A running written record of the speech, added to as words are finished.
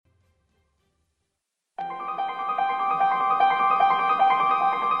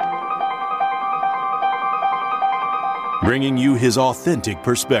bringing you his authentic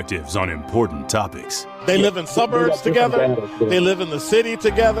perspectives on important topics. They live in suburbs together. They live in the city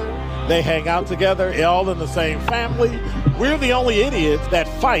together. They hang out together, all in the same family. We're the only idiots that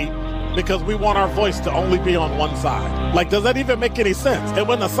fight because we want our voice to only be on one side. Like, does that even make any sense? And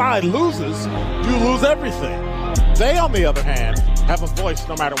when the side loses, you lose everything. They, on the other hand, have a voice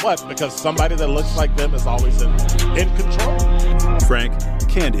no matter what because somebody that looks like them is always in control. Frank,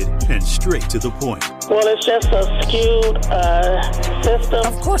 candid, and straight to the point. Well, it's just a skewed system.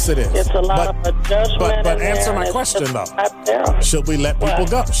 Of course it is. It's a lot of judgment. But answer my question, though. Should we let people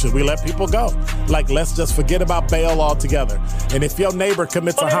go? Should we let people go? Like, let's just forget about bail altogether. And if your neighbor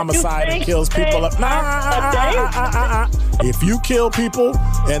commits a homicide and kills people up, if you kill people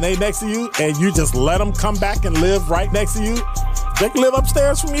and they next to you and you just let them come back and live right next to you, they can live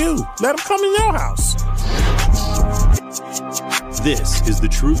upstairs from you. Let them come in your house. This is The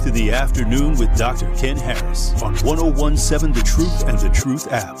Truth in the Afternoon with Dr. Ken Harris on 101.7 The Truth and The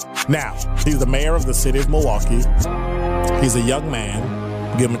Truth app. Now, he's the mayor of the city of Milwaukee. He's a young man.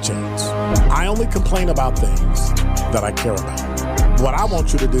 Give him a chance. I only complain about things that I care about. What I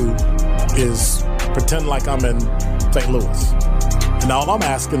want you to do is pretend like I'm in St. Louis. And all I'm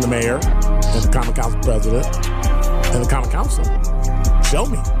asking the mayor and the Common Council president and the Common Council, show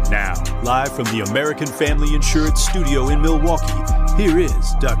me. Now, live from the American Family Insurance Studio in Milwaukee, here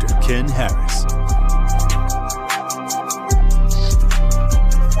is Dr. Ken Harris.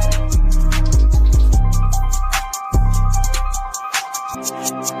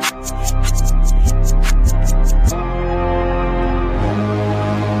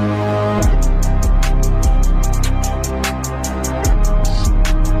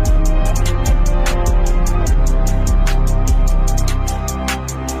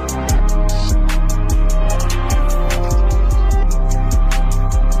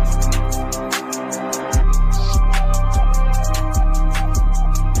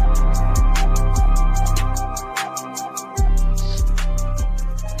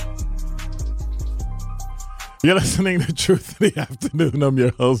 You're listening to Truth in the Afternoon. I'm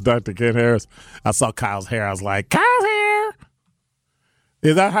your host, Dr. Ken Harris. I saw Kyle's hair. I was like, Kyle's hair.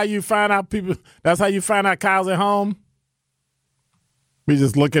 Is that how you find out people? That's how you find out Kyle's at home? We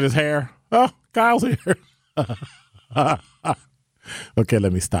just look at his hair. Oh, Kyle's here. Okay,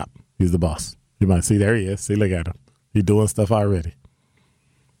 let me stop. He's the boss. You might see, there he is. See, look at him. He's doing stuff already.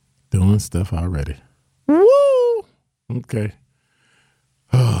 Woo! Okay.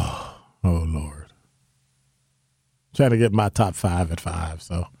 Oh, Lord. Trying to get my top 5 at 5,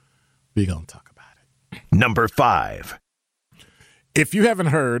 so we're going to talk about it. Number 5. If you haven't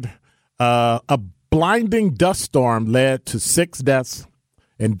heard, a blinding dust storm led to 6 deaths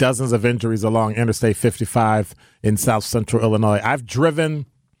and dozens of injuries along Interstate 55 in south central Illinois. I've driven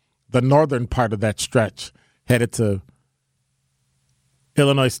the northern part of that stretch, headed to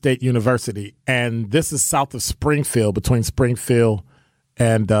Illinois State University, and this is south of Springfield, between Springfield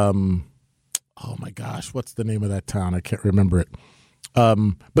and oh my gosh, what's the name of that town? I can't remember it.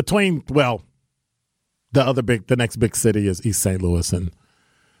 The next big city is East St. Louis and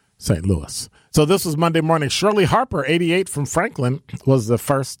St. Louis. So this was Monday morning. Shirley Harper, 88, from Franklin, was the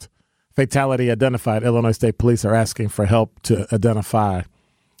first fatality identified. Illinois State Police are asking for help to identify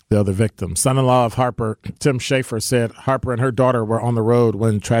the other victims. Son-in-law of Harper, Tim Schaefer, said Harper and her daughter were on the road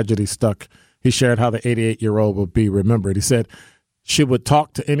when tragedy struck. He shared how the 88-year-old would be remembered. He said, she would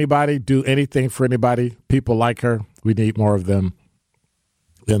talk to anybody, do anything for anybody. People like her. We need more of them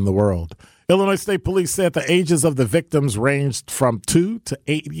in the world. Illinois State Police said the ages of the victims ranged from 2 to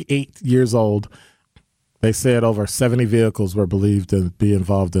 88 years old. They said over 70 vehicles were believed to be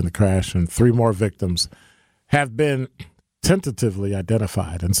involved in the crash, and 3 more victims have been tentatively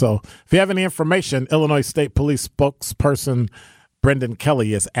identified. And so if you have any information, Illinois State Police spokesperson Brendan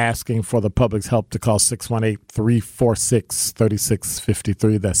Kelly is asking for the public's help to call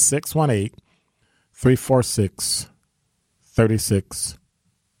 618-346-3653. That's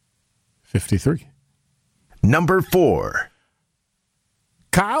 618-346-3653. Number 4.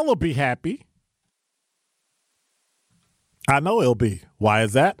 Kyle will be happy. I know he'll be. Why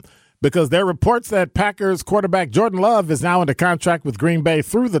is that? Because there are reports that Packers quarterback Jordan Love is now under contract with Green Bay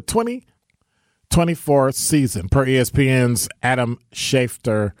through the 2024 season. Per ESPN's Adam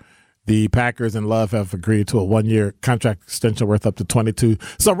Schefter, the Packers and Love have agreed to a 1-year contract extension worth up to $22.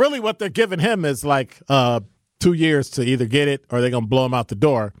 So really what they're giving him is like 2 years to either get it or they're going to blow him out the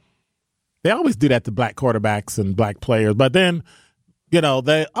door. They always do that to black quarterbacks and black players. But then,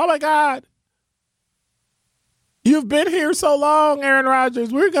 oh my God, you've been here so long, Aaron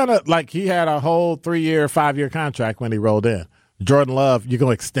Rodgers. We're going to, he had a whole 3-year, 5-year contract when he rolled in. Jordan Love, you're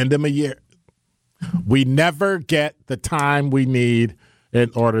going to extend him a year. We never get the time we need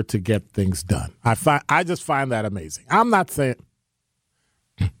in order to get things done. I just find that amazing. I'm not saying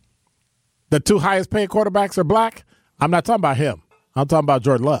the two highest paid quarterbacks are black. I'm not talking about him. I'm talking about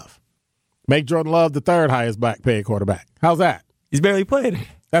Jordan Love. Make Jordan Love the third highest black paid quarterback. How's that? He's barely played.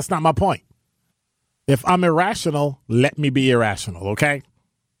 That's not my point. If I'm irrational, let me be irrational, okay?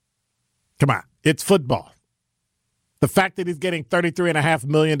 Come on. It's football. The fact that he's getting $33.5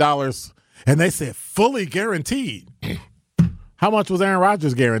 million, and they said fully guaranteed. How much was Aaron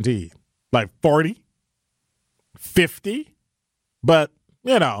Rodgers guaranteed? Like 40? 50? But,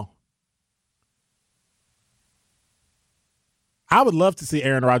 you know, I would love to see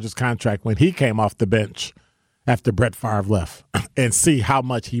Aaron Rodgers' contract when he came off the bench after Brett Favre left and see how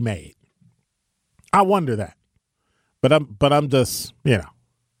much he made. I wonder that. But I'm just, you know,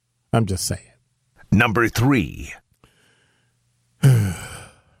 I'm just saying. Number 3. I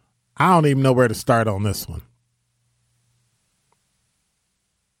don't even know where to start on this one.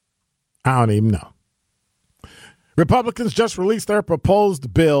 I don't even know. Republicans just released their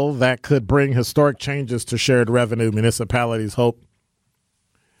proposed bill that could bring historic changes to shared revenue. Municipalities hope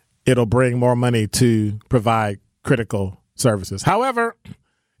it'll bring more money to provide critical services. However,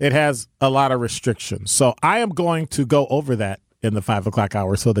 it has a lot of restrictions. So I am going to go over that in the 5 o'clock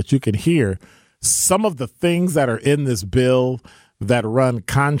hour so that you can hear some of the things that are in this bill that run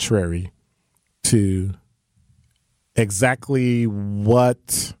contrary to exactly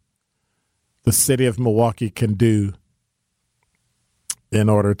what the city of Milwaukee can do in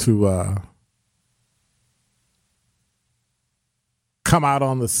order to come out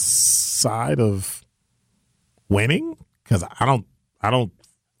on the side of winning. Because I don't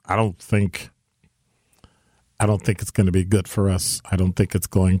think it's going to be good for us. I don't think it's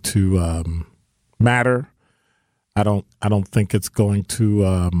going to matter. I don't think it's going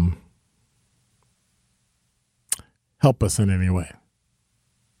to help us in any way.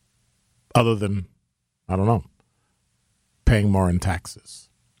 Other than, I don't know, paying more in taxes.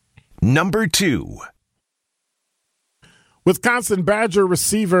 Number 2. Wisconsin Badger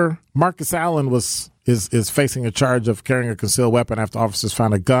receiver Marcus Allen is facing a charge of carrying a concealed weapon after officers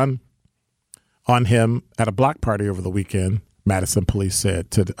found a gun on him at a block party over the weekend, Madison police said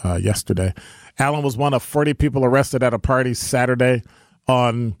yesterday. Allen was one of 40 people arrested at a party Saturday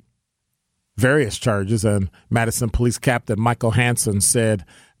on various charges, and Madison Police Captain Michael Hansen said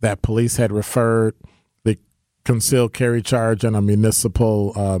that police had referred the concealed carry charge and a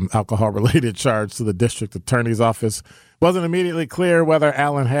municipal alcohol-related charge to the district attorney's office. It wasn't immediately clear whether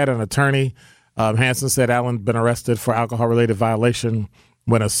Allen had an attorney. Hansen said Allen had been arrested for alcohol-related violation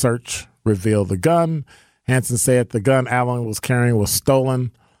when a search revealed the gun. Hansen said the gun Allen was carrying was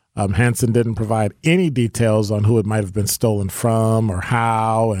stolen. Hansen didn't provide any details on who it might have been stolen from or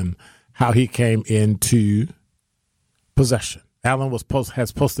how he came into possession. Allen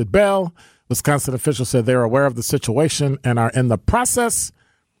has posted bail. Wisconsin officials said they're aware of the situation and are in the process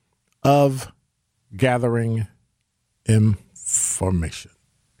of gathering information.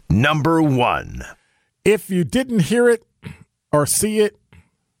 Number 1. If you didn't hear it or see it,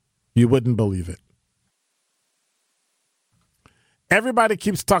 you wouldn't believe it. Everybody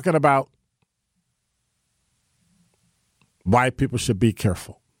keeps talking about why people should be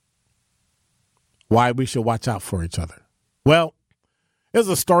careful, why we should watch out for each other. Well, there's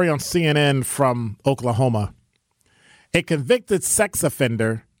a story on CNN from Oklahoma. A convicted sex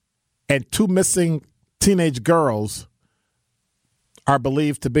offender and 2 missing teenage girls are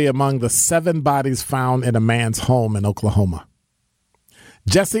believed to be among the 7 bodies found in a man's home in Oklahoma.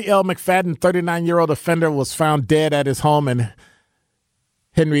 Jesse McFadden, 39-year-old offender, was found dead at his home in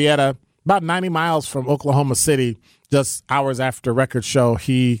Henrietta, about 90 miles from Oklahoma City, just hours after records show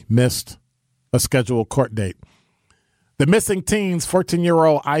he missed a scheduled court date. The missing teens,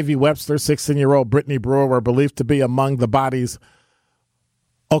 14-year-old Ivy Webster, 16-year-old Brittany Brewer, were believed to be among the bodies.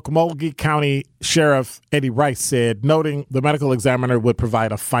 Okmulgee County Sheriff Eddie Rice said, noting the medical examiner would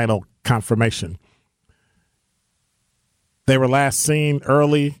provide a final confirmation. They were last seen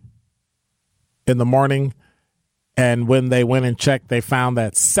early in the morning, and when they went and checked, they found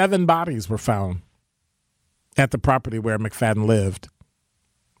that 7 bodies were found at the property where McFadden lived.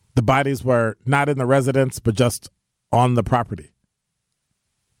 The bodies were not in the residence, but just on the property.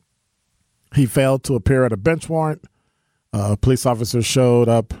 He failed to appear at a bench warrant. Police officers showed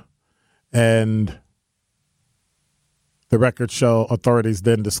up, and the records show authorities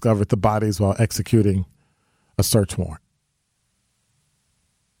then discovered the bodies while executing a search warrant.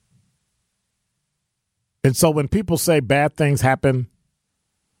 And so when people say bad things happen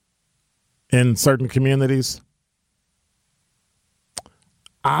in certain communities,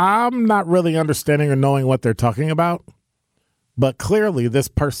 I'm not really understanding or knowing what they're talking about, but clearly this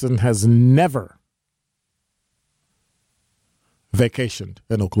person has never vacationed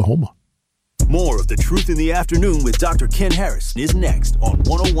in Oklahoma. More of The Truth in the Afternoon with Dr. Ken Harris is next on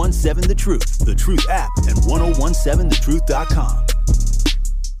 1017 The Truth, The Truth app, and 1017thetruth.com.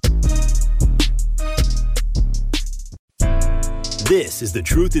 This is The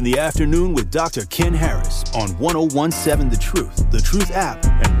Truth in the Afternoon with Dr. Ken Harris on 1017 The Truth app,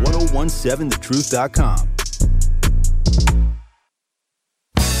 and 1017thetruth.com.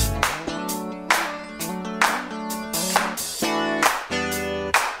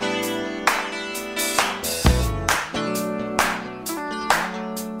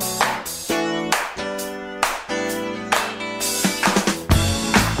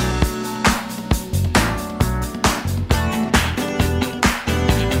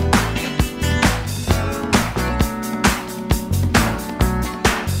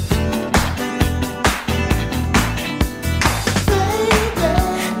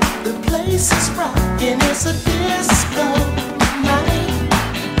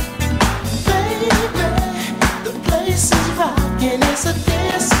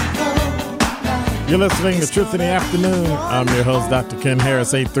 You're listening to Truth in the Afternoon. I'm your host, Dr. Ken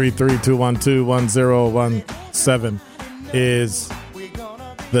Harris. 833-212-1017 is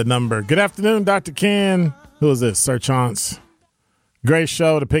the number. Good afternoon, Dr. Ken. Who is this? Sir Chance. Great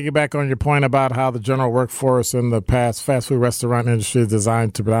show. To piggyback on your point about how the general workforce in the past fast food restaurant industry is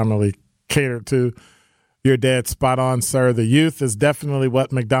designed to predominantly cater to, you're dead spot on, sir. The youth is definitely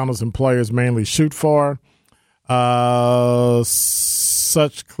what McDonald's employers mainly shoot for.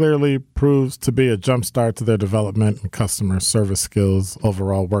 Such clearly proves to be a jumpstart to their development and customer service skills,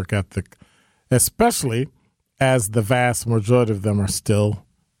 overall work ethic, especially as the vast majority of them are still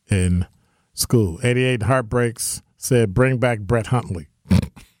in school. 88 Heartbreaks said, bring back Brett Huntley.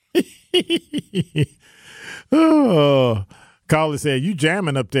 Oh, Carly said, you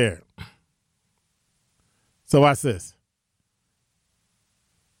jamming up there. So watch this.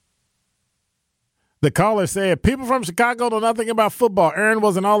 The caller said, people from Chicago know nothing about football. Aaron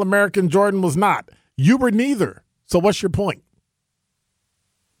was an All-American. Jordan was not. You were neither. So what's your point?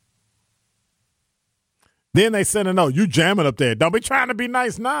 Then they sent a note. You jamming up there. Don't be trying to be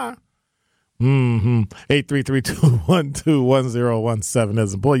nice now. 833-212-1017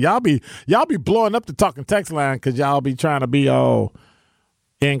 is a boy. Y'all be blowing up the talking text line because y'all be trying to be all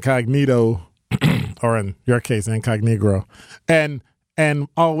incognito, or in your case, incognito, and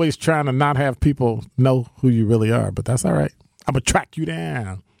always trying to not have people know who you really are. But that's all right. I'm going to track you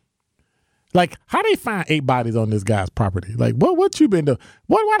down. Like, how they find 8 bodies on this guy's property? Like, what you been doing?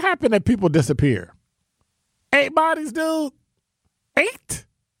 What happened that people disappear? 8 bodies, dude? 8?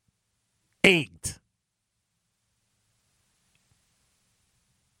 8.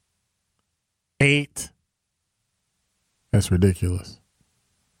 8. That's ridiculous.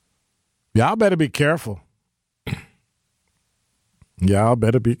 Y'all better be careful. Y'all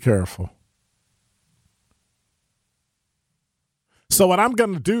better be careful. So what I'm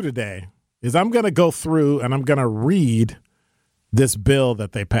going to do today is I'm going to go through and I'm going to read this bill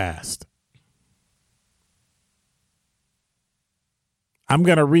that they passed. I'm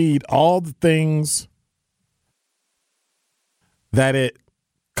going to read all the things that it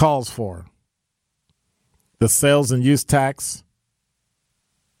calls for. The sales and use tax,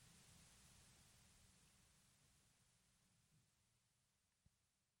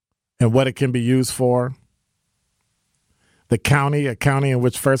 and what it can be used for. A county in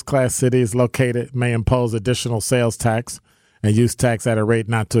which first-class city is located may impose additional sales tax and use tax at a rate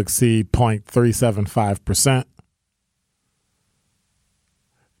not to exceed 0.375%.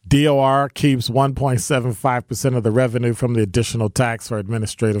 DOR keeps 1.75% of the revenue from the additional tax for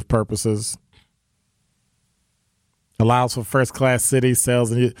administrative purposes. Allows for first-class city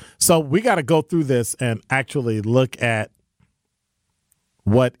sales. So we got to go through this and actually look at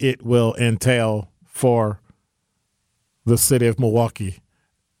what it will entail for the city of Milwaukee,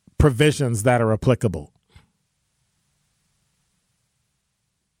 provisions that are applicable.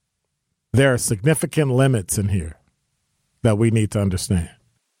 There are significant limits in here that we need to understand.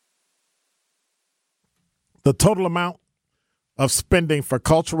 The total amount of spending for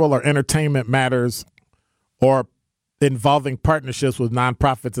cultural or entertainment matters or involving partnerships with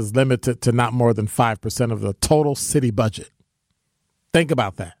nonprofits is limited to not more than 5% of the total city budget. Think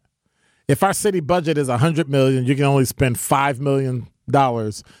about that. If our city budget is $100 million, you can only spend $5 million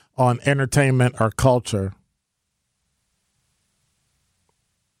on entertainment or culture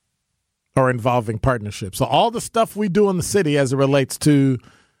or involving partnerships. So all the stuff we do in the city as it relates to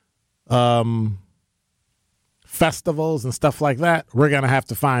festivals and stuff like that, we're going to have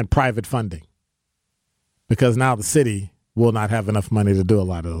to find private funding because now the city will not have enough money to do a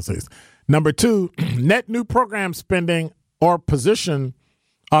lot of those things. Number 2, net new program spending or position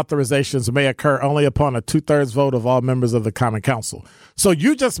authorizations may occur only upon a 2/3 vote of all members of the Common Council. So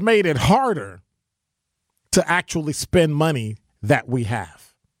you just made it harder to actually spend money that we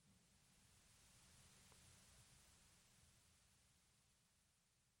have.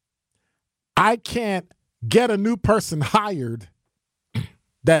 I can't get a new person hired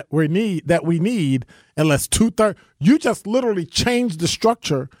that we need unless 2/3. You just literally changed the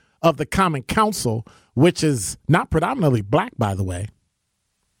structure of the Common Council, which is not predominantly black, by the way.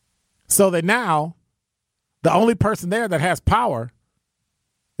 So that now the only person there that has power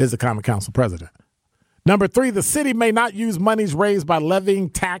is the Common Council president. Number 3, the city may not use monies raised by levying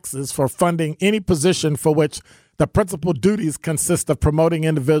taxes for funding any position for which the principal duties consist of promoting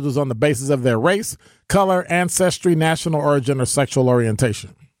individuals on the basis of their race, color, ancestry, national origin, or sexual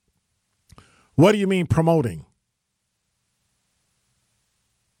orientation. What do you mean promoting?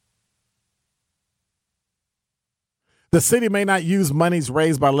 The city may not use monies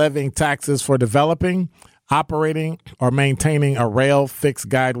raised by levying taxes for developing, operating, or maintaining a rail, fixed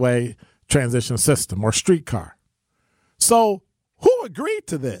guideway, transition system, or streetcar. So who agreed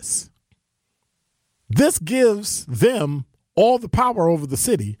to this? This gives them all the power over the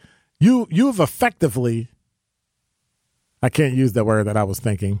city. You've effectively, I can't use the word that I was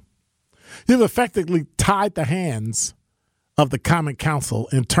thinking. You've effectively tied the hands of the Common Council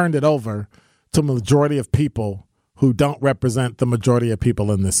and turned it over to a majority of people who don't represent the majority of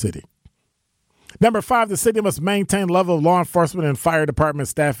people in this city. Number 5, the city must maintain level of law enforcement and fire department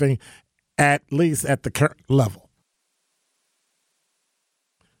staffing at least at the current level.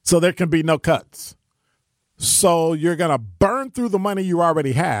 So there can be no cuts. So you're going to burn through the money you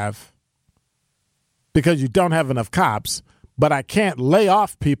already have because you don't have enough cops, but I can't lay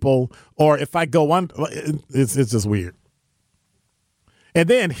off people, or if I go on, it's just weird. And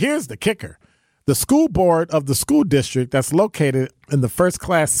then here's the kicker. The school board of the school district that's located in the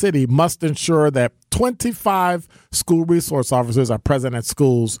first-class city must ensure that 25 school resource officers are present at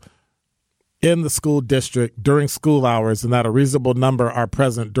schools in the school district during school hours, and that a reasonable number are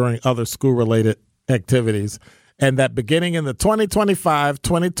present during other school-related activities, and that beginning in the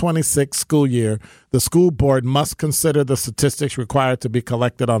 2025-2026 school year, the school board must consider the statistics required to be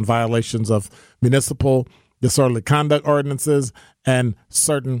collected on violations of municipal disorderly conduct ordinances and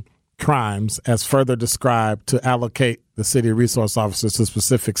certain crimes as further described to allocate the city resource officers to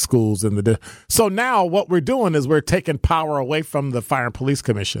specific schools in the So now what we're doing is we're taking power away from the Fire and Police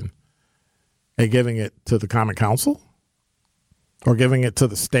Commission and giving it to the Common Council or giving it to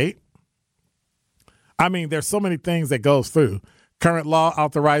the state. I mean, there's so many things that goes through. Current law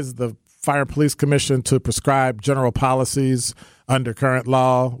authorizes the Fire and Police Commission to prescribe general policies under current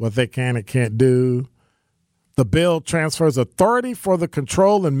law, what they can and can't do. The bill transfers authority for the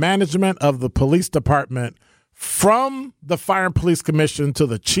control and management of the police department from the Fire and Police Commission to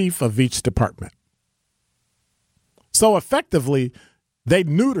the chief of each department. So effectively, they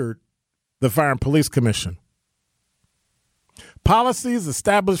neutered the Fire and Police Commission. Policies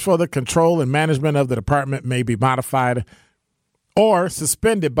established for the control and management of the department may be modified or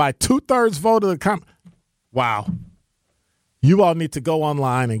suspended by 2/3 vote of the Wow. You all need to go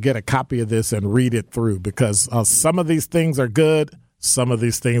online and get a copy of this and read it through because some of these things are good. Some of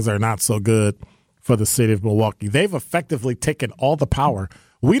these things are not so good for the city of Milwaukee. They've effectively taken all the power.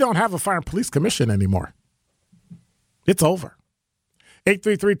 We don't have a Fire and Police Commission anymore. It's over.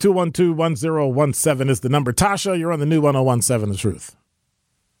 833-212-1017 is the number. Tasha, you're on the new 1017 The Truth.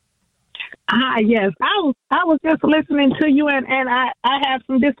 Hi, yes. I was just listening to you, and I have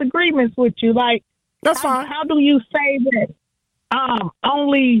some disagreements with you. Like, that's fine. How do you say that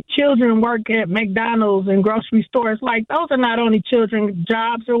only children work at McDonald's and grocery stores? Like, those are not only children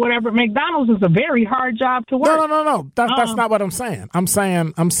jobs or whatever. McDonald's is a very hard job to work. No. That's not what I'm saying. I'm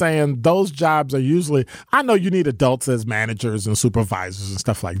saying those jobs are usually, I know you need adults as managers and supervisors and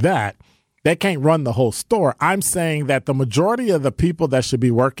stuff like that. They can't run the whole store. I'm saying that the majority of the people that should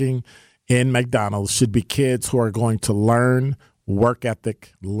be working in McDonald's should be kids who are going to learn work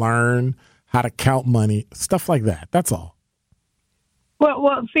ethic, learn how to count money, stuff like that. That's all.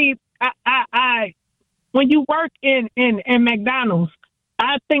 Well, see, I when you work in McDonald's,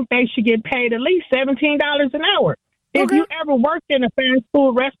 I think they should get paid at least $17 an hour. Okay. If you ever worked in a fast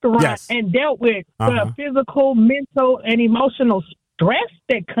food restaurant Yes. and dealt with the physical, mental, and emotional stress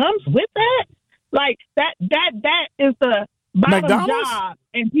that comes with that, like that is the bottom McDonald's? job.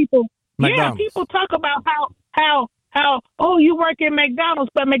 And people, McDonald's. people talk about how how, oh, you work at McDonald's,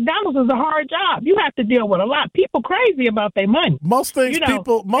 but McDonald's is a hard job. You have to deal with a lot of people crazy about their money. Most things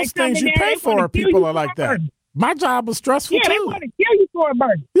you pay for, people are like that. My job was stressful too. Yeah, they want to kill you for a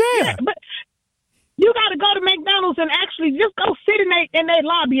burger. Yeah. But you got to go to McDonald's and actually just go sit in their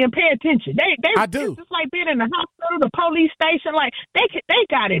lobby and pay attention. I do. It's just like being in the hospital, the police station. Like they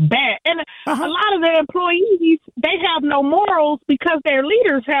got it bad, and a lot of the employees, they have no morals because their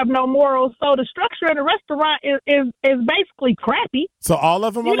leaders have no morals. So the structure of the restaurant is basically crappy. So all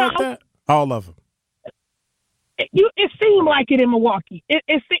of them are like that. All of them. It seemed like it in Milwaukee. And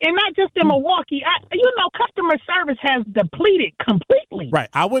not just in Milwaukee. Customer service has depleted completely. Right.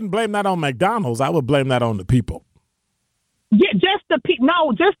 I wouldn't blame that on McDonald's. I would blame that on the people. Yeah, just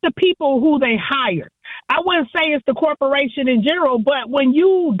the people who they hire. I wouldn't say it's the corporation in general, but when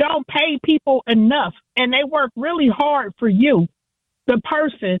you don't pay people enough and they work really hard for you, the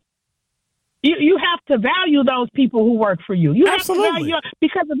person, you have to value those people who work for you. You Absolutely. have to value,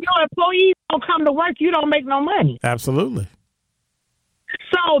 because if your employees don't come to work, you don't make no money. Absolutely.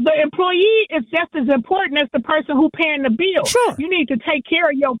 So the employee is just as important as the person who paying the bill. Sure. You need to take care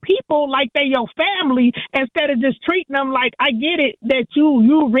of your people like they your family instead of just treating them like, I get it that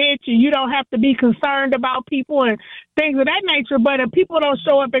you rich and you don't have to be concerned about people and things of that nature. But if people don't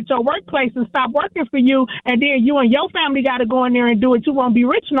show up at your workplace and stop working for you, and then you and your family got to go in there and do it, you won't be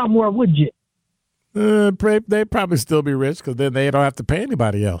rich no more, would you? They'd probably still be rich because then they don't have to pay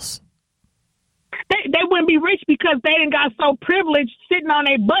anybody else. They wouldn't be rich because they done got so privileged sitting on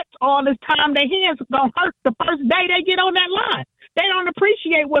their butts all this time. Their hands gonna hurt the first day they get on that line. They don't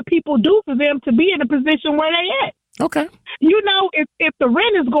appreciate what people do for them to be in the position where they at. Okay. If the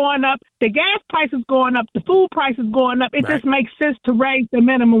rent is going up, the gas price is going up, the food price is going up, it just makes sense to raise the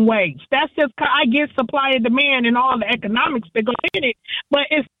minimum wage. That's just, I get supply and demand and all the economics that go in it, but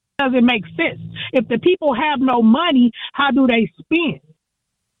it doesn't make sense. If the people have no money, how do they spend?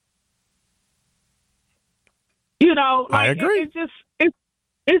 I agree.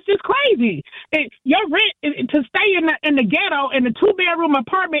 It's just crazy. Your rent to stay in the ghetto in a 2-bedroom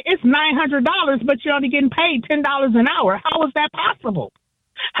apartment, it's $900, but you're only getting paid $10 an hour. How is that possible?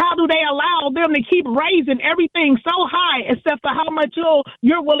 How do they allow them to keep raising everything so high, except for how much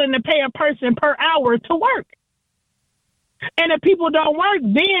you're willing to pay a person per hour to work? And if people don't work,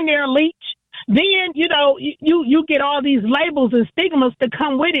 then they're leech. Then, you get all these labels and stigmas that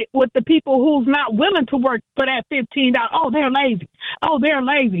come with it with the people who's not willing to work for that $15. Oh, they're lazy. Oh, they're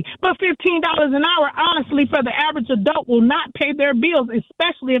lazy. But $15 an hour, honestly, for the average adult will not pay their bills,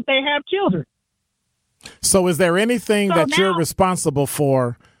 especially if they have children. So is there anything that you're responsible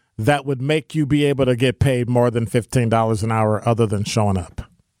for that would make you be able to get paid more than $15 an hour other than showing up?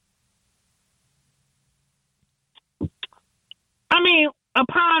 I mean,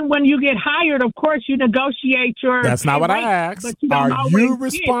 upon when you get hired, of course, you negotiate your. That's not what I asked. Are you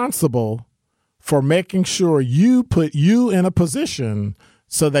responsible for making sure you put you in a position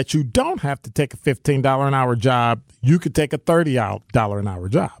so that you don't have to take a $15 an hour job? You could take a $30 an hour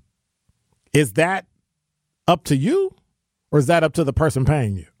job. Is that up to you, or is that up to the person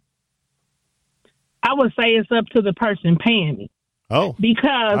paying you? I would say it's up to the person paying me. Oh,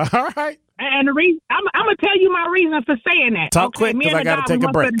 because all right. And the reason I'm gonna tell you my reason for saying that. Talk quick because I got to take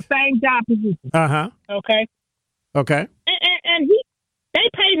a break. The same job position. Okay. And they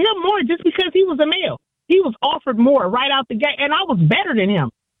paid him more just because he was a male. He was offered more right out the gate, and I was better than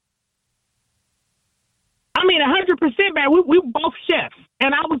him. I mean, 100% better. We were both chefs,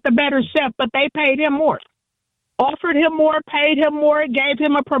 and I was the better chef, but they paid him more. Offered him more, paid him more, gave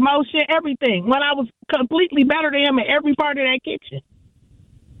him a promotion, everything, when I was completely better than him in every part of that kitchen.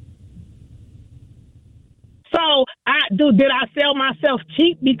 So did I sell myself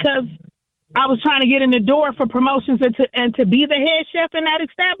cheap because I was trying to get in the door for promotions and to be the head chef in that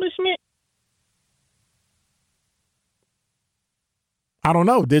establishment? I don't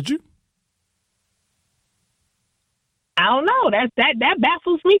know. Did you? I don't know. That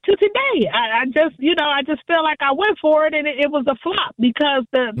baffles me to today. I just feel like I went for it and it was a flop because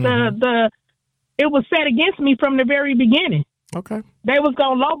it was set against me from the very beginning. Okay. They was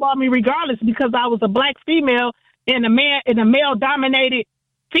gonna lowball me regardless because I was a black female in a male dominated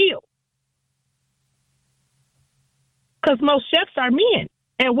field. Because most chefs are men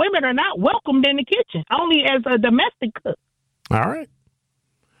and women are not welcomed in the kitchen, only as a domestic cook. All right.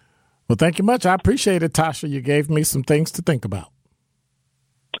 Well, thank you much. I appreciate it, Tasha. You gave me some things to think about.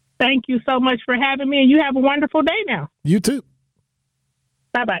 Thank you so much for having me, and you have a wonderful day now. You too.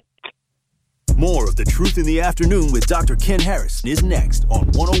 Bye-bye. More of The Truth in the Afternoon with Dr. Ken Harris is next on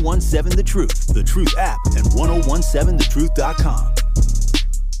 1017 The Truth, The Truth app, and 1017thetruth.com.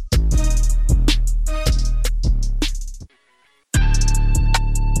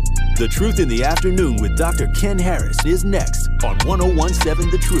 The Truth in the Afternoon with Dr. Ken Harris is next on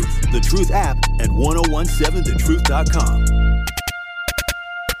 1017 The Truth, The Truth app, and 1017thetruth.com.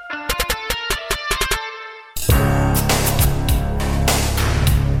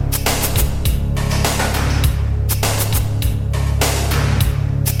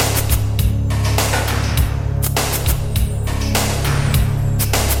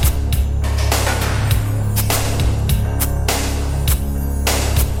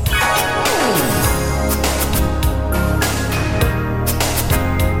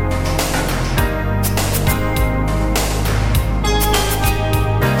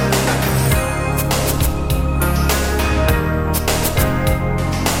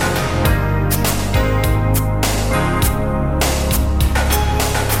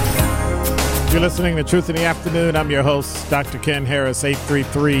 You're listening to Truth in the Afternoon. I'm your host, Dr. Ken Harris,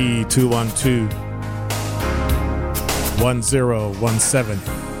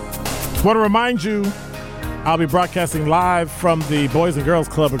 833-212-1017. Want to remind you, I'll be broadcasting live from the Boys and Girls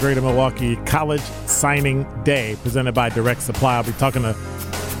Club of Greater Milwaukee College Signing Day, presented by Direct Supply. I'll be talking to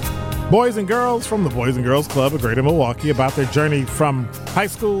boys and girls from the Boys and Girls Club of Greater Milwaukee about their journey from high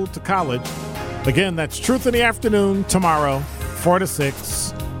school to college. Again, that's Truth in the Afternoon tomorrow, 4 to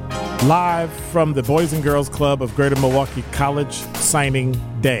 6. Live from the Boys and Girls Club of Greater Milwaukee College Signing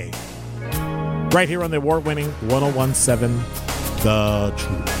Day. Right here on the award-winning 1017 The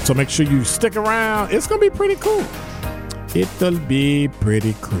Truth. So make sure you stick around. It's going to be pretty cool. It'll be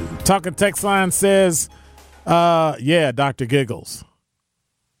pretty cool. Talking text line says, yeah, Dr. Giggles.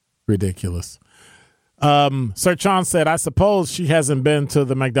 Ridiculous. Sir Chon said, I suppose she hasn't been to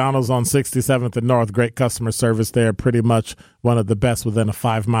the McDonald's on 67th and North. Great customer service there. Pretty much one of the best within a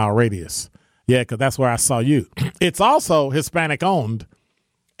 5-mile radius. Yeah, because that's where I saw you. It's also Hispanic owned,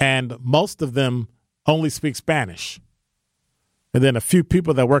 and most of them only speak Spanish. And then a few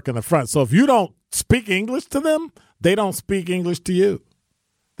people that work in the front. So if you don't speak English to them, they don't speak English to you.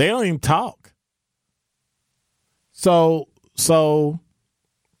 They don't even talk. So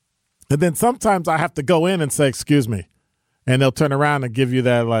and then sometimes I have to go in and say, excuse me. And they'll turn around and give you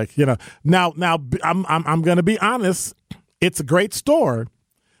that, like, you know. Now I'm going to be honest. It's a great store,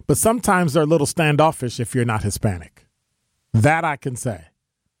 but sometimes they're a little standoffish if you're not Hispanic. That I can say.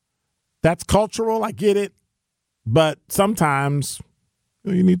 That's cultural. I get it. But sometimes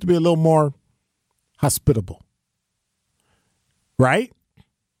you need to be a little more hospitable. Right?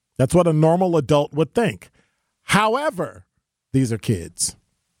 That's what a normal adult would think. However, these are kids.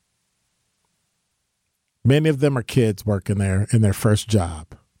 Many of them are kids working there in their first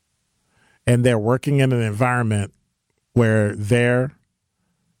job. And they're working in an environment where they're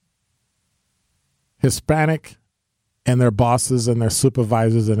Hispanic and their bosses and their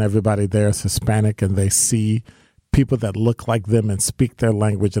supervisors and everybody there is Hispanic, and they see people that look like them and speak their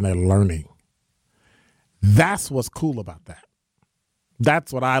language, and they're learning. That's what's cool about that.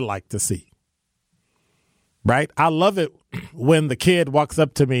 That's what I like to see. Right? I love it when the kid walks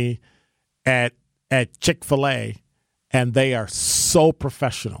up to me at Chick-fil-A, and they are so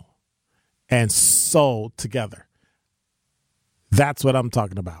professional and so together. That's what I'm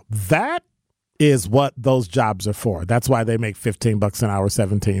talking about. That is what those jobs are for. That's why they make $15 an hour,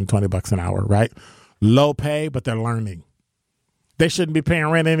 $17, $20 an hour, right? Low pay, but they're learning. They shouldn't be paying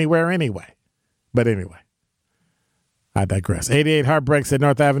rent anywhere anyway. But anyway, I digress. 88 Heartbreaks at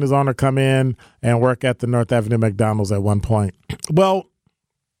North Avenue's owner come in and work at the North Avenue McDonald's at one point. Well,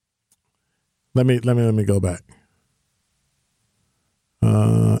 Let me go back.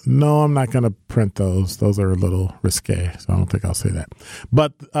 No, I'm not going to print those. Those are a little risque, so I don't think I'll say that.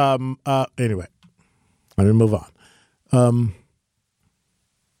 But anyway, let me move on.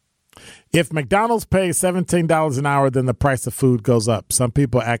 If McDonald's pays $17 an hour, then the price of food goes up. Some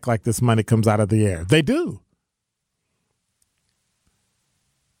people act like this money comes out of the air. They do.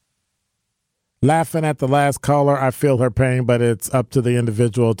 Laughing at the last caller, I feel her pain, but it's up to the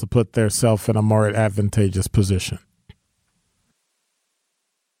individual to put themselves in a more advantageous position.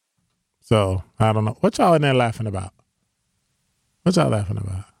 So, I don't know. What y'all in there laughing about? What y'all laughing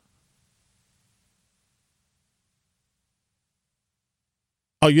about?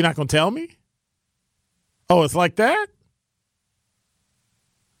 Oh, you're not going to tell me? Oh, it's like that?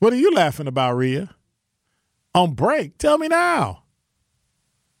 What are you laughing about, Rhea? On break? Tell me now.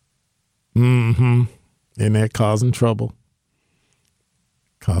 Mm-hmm. In there causing trouble.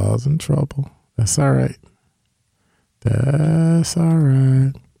 Causing trouble. That's all right. That's all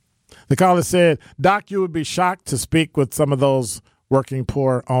right. The caller said, Doc, you would be shocked to speak with some of those working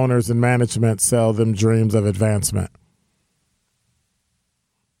poor owners and management, sell them dreams of advancement.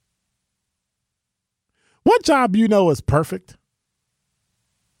 What job you know is perfect?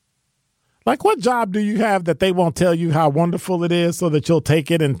 Like, what job do you have that they won't tell you how wonderful it is so that you'll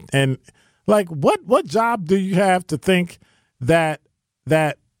take it? And like, what job do you have to think that,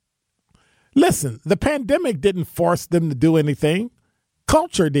 listen, the pandemic didn't force them to do anything.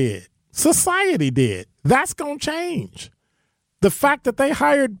 Culture did. Society did. That's going to change. The fact that they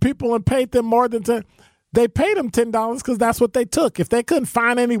hired people and paid them more than they paid them $10 because that's what they took. If they couldn't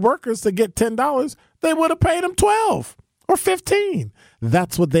find any workers to get $10, they would have paid them $12 or $15.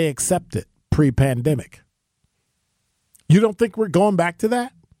 That's what they accepted pre-pandemic. You don't think we're going back to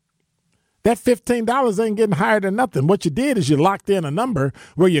that? That $15 ain't getting higher than nothing. What you did is you locked in a number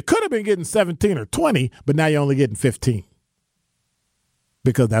where you could have been getting 17 or 20, but now you're only getting 15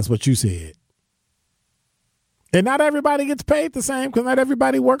 because that's what you said. And not everybody gets paid the same because not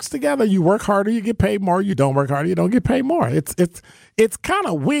everybody works together. You work harder, you get paid more. You don't work harder, you don't get paid more. It's kind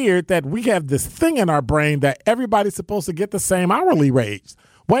of weird that we have this thing in our brain that everybody's supposed to get the same hourly wage.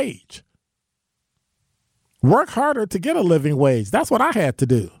 Work harder to get a living wage. That's what I had to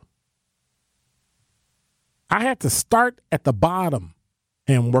do. I had to start at the bottom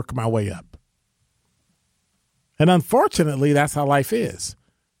and work my way up. And unfortunately, that's how life is.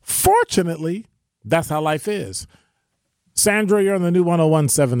 Fortunately, that's how life is. Sandra, you're on the new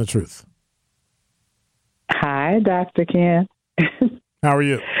 101.7 The Truth. Hi, Dr. Ken. How are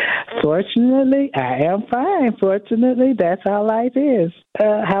you? Fortunately, I am fine. Fortunately, that's how life is.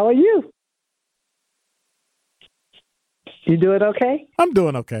 How are you? You doing okay? I'm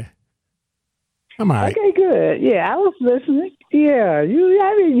doing okay. I'm all right. Okay, good. Yeah, I was listening. Yeah,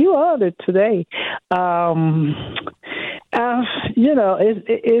 you on it today.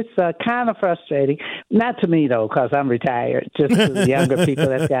 It's kind of frustrating. Not to me, though, because I'm retired. Just to the younger people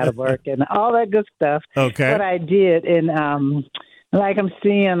that's got to work and all that good stuff. Okay. What I did, and like I'm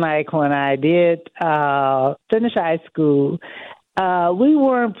seeing, like when I did finish high school, we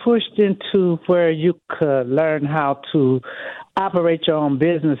weren't pushed into where you could learn how to operate your own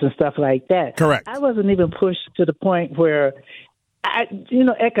business and stuff like that. Correct. I wasn't even pushed to the point where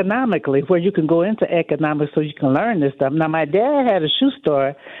economically, where you can go into economics so you can learn this stuff. Now, my dad had a shoe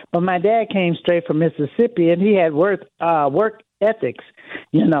store, but my dad came straight from Mississippi, and he had work ethics.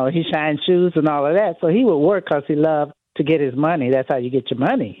 He shined shoes and all of that. So he would work because he loved to get his money. That's how you get your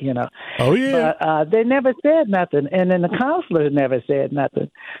money, Oh, yeah. But they never said nothing, and then the counselors never said nothing.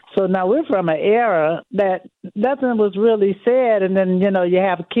 So now we're from an era that nothing was really said, and then, you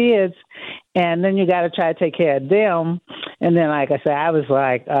have kids, and then you got to try to take care of them. And then, like I said, I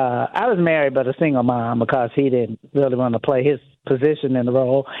was married but a single mom because he didn't really want to play his position in the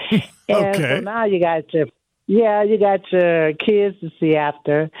role. And Okay. so now you got your kids to see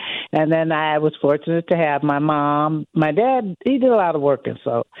after. And then I was fortunate to have my mom. My dad, he did a lot of working,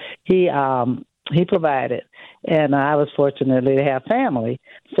 so he provided. And I was fortunate to have family.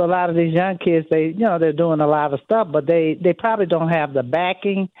 So a lot of these young kids, they're doing a lot of stuff, but they probably don't have the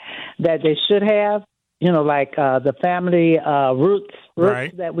backing that they should have. Like the family roots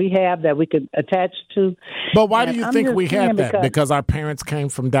Right. that we have that we could attach to. But why do And you I'm think just we had saying that? Because our parents came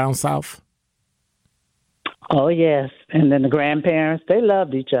from down south? Oh, yes. And then the grandparents, they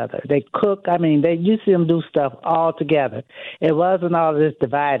loved each other. They cook. I mean, you see them do stuff all together. It wasn't all this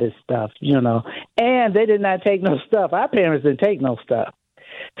divided stuff, And they did not take no stuff. Our parents didn't take no stuff.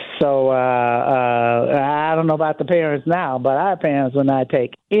 So I don't know about the parents now, but our parents will not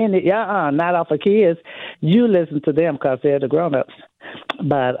take any, not off of kids. You listen to them because they're the grown-ups.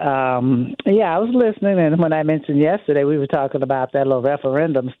 But, I was listening, and when I mentioned yesterday, we were talking about that little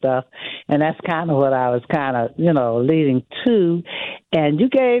referendum stuff, and that's kind of what I was kind of, leading to. And you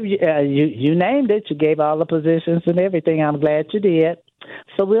gave, you named it, you gave all the positions and everything. I'm glad you did.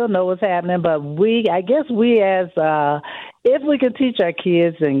 So we'll know what's happening. But I guess we as, if we can teach our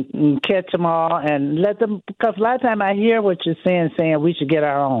kids and catch them all and let them, because a lot of time I hear what you're saying we should get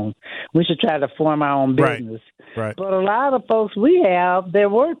our own. We should try to form our own business. Right. But a lot of folks we have, they're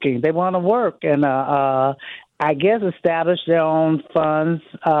working. They want to work and, I guess, establish their own funds,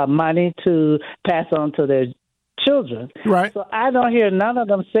 money to pass on to their children. Right. So I don't hear none of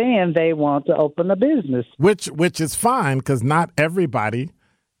them saying they want to open a business. Which is fine because not everybody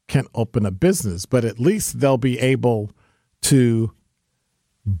can open a business, but at least they'll be able to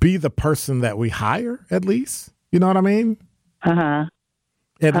be the person that we hire, at least. You know what I mean? Uh-huh.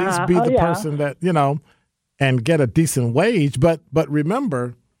 At least be the person that, and get a decent wage. But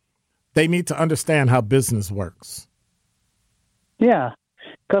remember, they need to understand how business works. Yeah.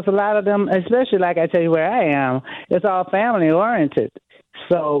 Because a lot of them, especially like I tell you where I am, it's all family oriented.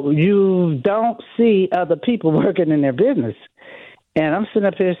 So you don't see other people working in their business. And I'm sitting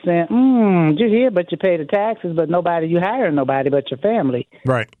up here saying, you're here, but you pay the taxes, but you hire nobody but your family.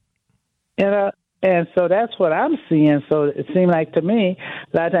 Right. And so that's what I'm seeing. So it seems like to me,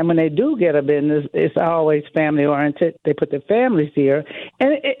 a lot of time when they do get a business, it's always family oriented. They put their families here,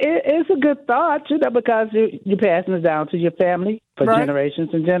 and it's a good thought, because you're passing it down to your family for generations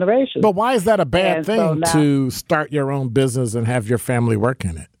and generations. But why is that a bad thing to start your own business and have your family work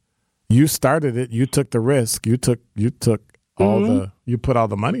in it? You started it. You took the risk. You took you put all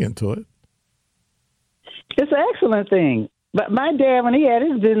the money into it. It's an excellent thing. But my dad, when he had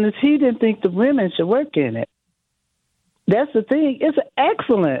his business, he didn't think the women should work in it. That's the thing. It's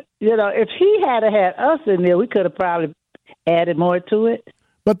excellent. If he had had us in there, we could have probably added more to it.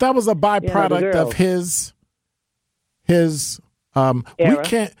 But that was a byproduct of his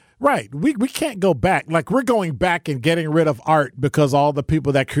we can't go back. Like, we're going back and getting rid of art because all the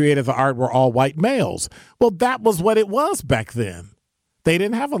people that created the art were all white males. Well, that was what it was back then. They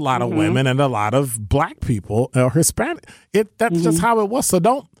didn't have a lot of women and a lot of black people or Hispanic. That's just how it was. So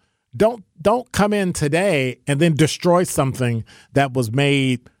don't come in today and then destroy something that was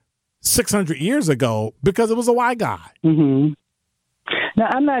made 600 years ago because it was a white guy. Mm-hmm. No,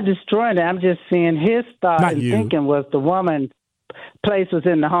 I'm not destroying it. I'm just saying his thought and thinking was the woman's place was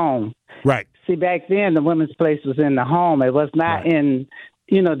in the home. Right. See, back then the woman's place was in the home. It was not in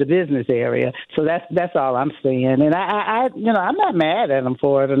the business area. So that's all I'm saying. And I'm not mad at him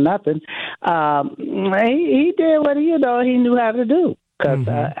for it or nothing. He did what he knew how to do. Because,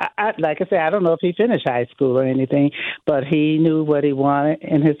 like I said, I don't know if he finished high school or anything, but he knew what he wanted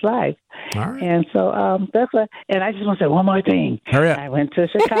in his life. All right. And so that's what. And I just want to say one more thing. Hurry up. I went to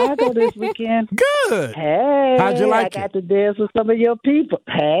Chicago this weekend. Good. Hey. How'd you like it? I got to dance with some of your people.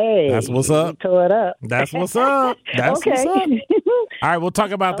 Hey. That's what's up. We tore it up. That's what's up. That's okay. what's up. All right, we'll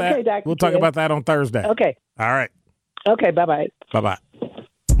talk about that. Dr. We'll talk about that on Thursday. Okay. All right. Okay, bye-bye. Bye-bye.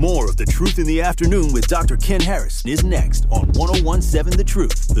 More of The Truth in the Afternoon with Dr. Ken Harris is next on 1017 The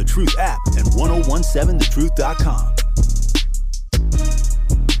Truth, The Truth app, and 1017thetruth.com.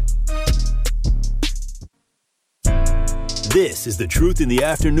 This is The Truth in the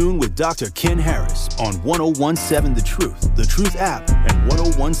Afternoon with Dr. Ken Harris on 1017 The Truth, The Truth app, and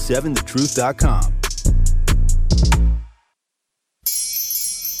 1017thetruth.com.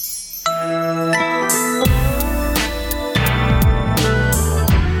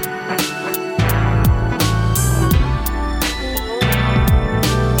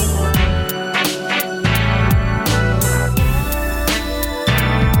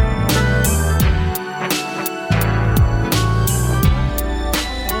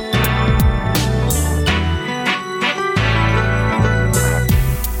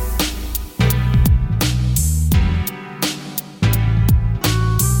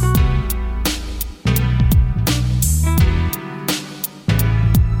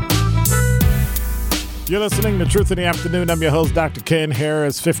 You're listening to Truth in the Afternoon. I'm your host, Dr. Ken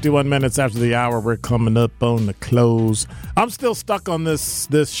Harris. 51 minutes after the hour, we're coming up on the close. I'm still stuck on this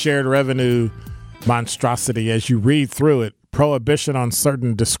shared revenue monstrosity as you read through it. Prohibition on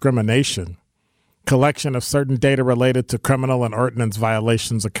certain discrimination. Collection of certain data related to criminal and ordinance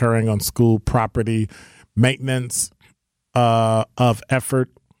violations occurring on school property. Maintenance of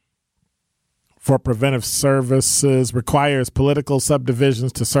effort for preventive services. Requires political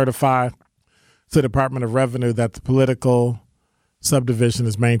subdivisions to certify to the Department of Revenue that the political subdivision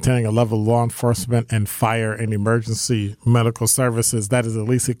is maintaining a level of law enforcement and fire and emergency medical services that is at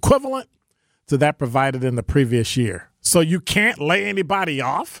least equivalent to that provided in the previous year. So you can't lay anybody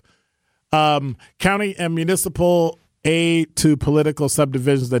off. County and municipal aid to political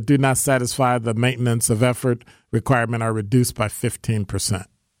subdivisions that do not satisfy the maintenance of effort requirement are reduced by 15%.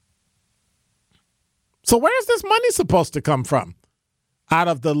 So where's this money supposed to come from? Out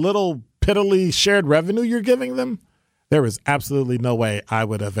of the little piddly shared revenue you're giving them? There is absolutely no way I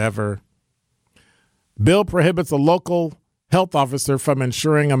would have ever. Bill prohibits a local health officer from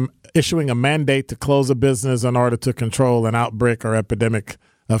issuing a mandate to close a business in order to control an outbreak or epidemic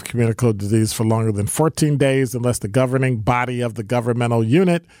of communicable disease for longer than 14 days unless the governing body of the governmental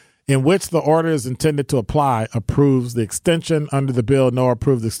unit in which the order is intended to apply approves the extension. Under the bill, no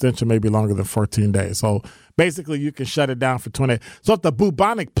approved extension may be longer than 14 days. So basically, you can shut it down for 20 days. So if the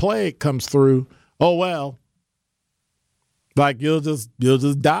bubonic plague comes through, oh well, like you'll just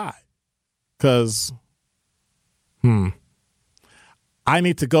die. Because, I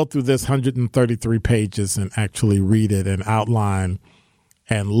need to go through this 133 pages and actually read it and outline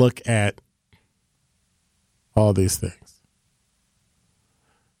and look at all these things.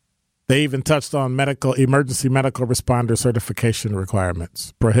 They even touched on emergency medical responder certification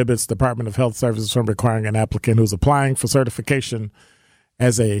requirements. Prohibits Department of Health Services from requiring an applicant who's applying for certification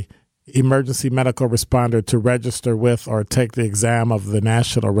as a emergency medical responder to register with or take the exam of the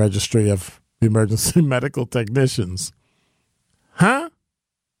National Registry of Emergency Medical Technicians. Huh?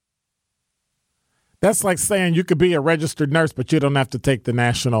 That's like saying you could be a registered nurse, but you don't have to take the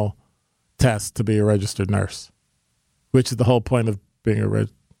national test to be a registered nurse, which is the whole point of being a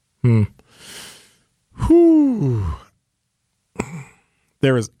Whew.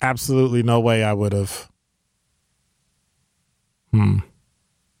 There is absolutely no way I would have.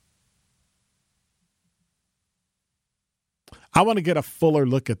 I want to get a fuller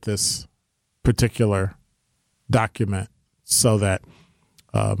look at this particular document so that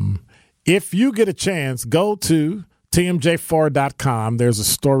if you get a chance, go to tmj4.com. There's a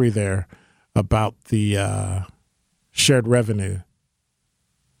story there about the shared revenue.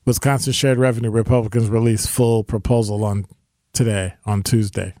 Wisconsin shared revenue. Republicans release full proposal on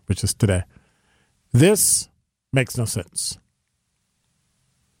Tuesday, which is today. This makes no sense.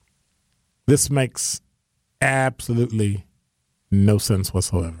 This makes absolutely no sense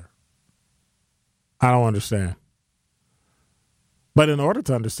whatsoever. I don't understand. But in order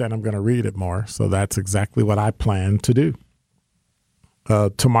to understand, I'm going to read it more. So that's exactly what I plan to do.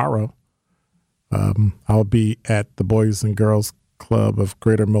 Tomorrow, I'll be at the Boys and Girls Club of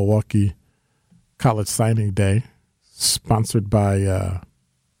Greater Milwaukee College Signing Day, sponsored by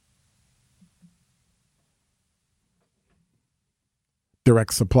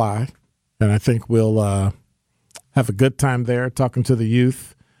Direct Supply. And I think we'll have a good time there talking to the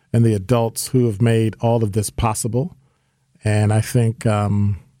youth and the adults who have made all of this possible. And I think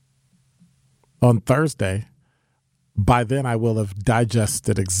on Thursday, by then I will have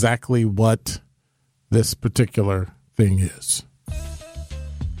digested exactly what this particular thing is.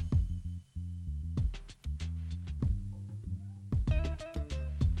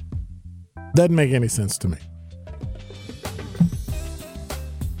 Doesn't make any sense to me.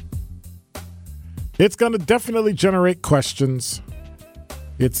 It's going to definitely generate questions.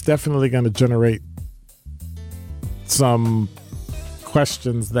 It's definitely going to generate some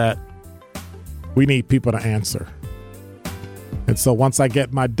questions that we need people to answer. And so once I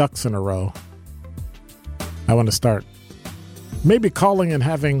get my ducks in a row, I want to start maybe calling and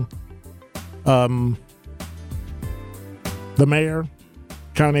having the mayor,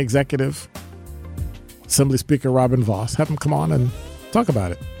 county executive, Assembly Speaker Robin Voss, have them come on and talk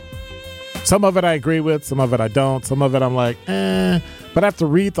about it. Some of it I agree with, some of it I don't, some of it I'm like, but I have to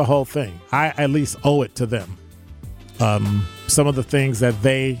read the whole thing. I at least owe it to them. Some of the things that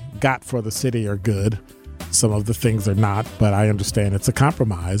they got for the city are good. Some of the things are not, but I understand it's a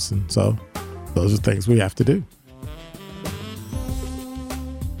compromise. And so those are things we have to do.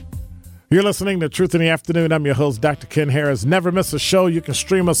 You're listening to Truth in the Afternoon. I'm your host, Dr. Ken Harris. Never miss a show. You can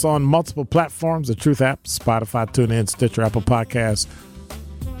stream us on multiple platforms, the Truth app, Spotify, TuneIn, Stitcher, Apple Podcasts,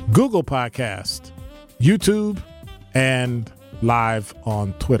 Google Podcast, YouTube, and live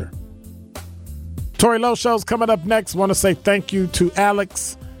on Twitter. Tori Lowe Show's coming up next. Want to say thank you to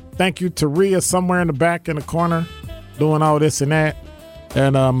Alex. Thank you to Rhea somewhere in the back in the corner doing all this and that.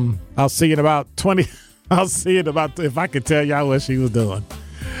 And I'll see you in about 20. I'll see you in about, if I could tell y'all what she was doing.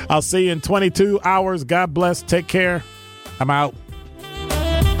 I'll see you in 22 hours. God bless. Take care. I'm out.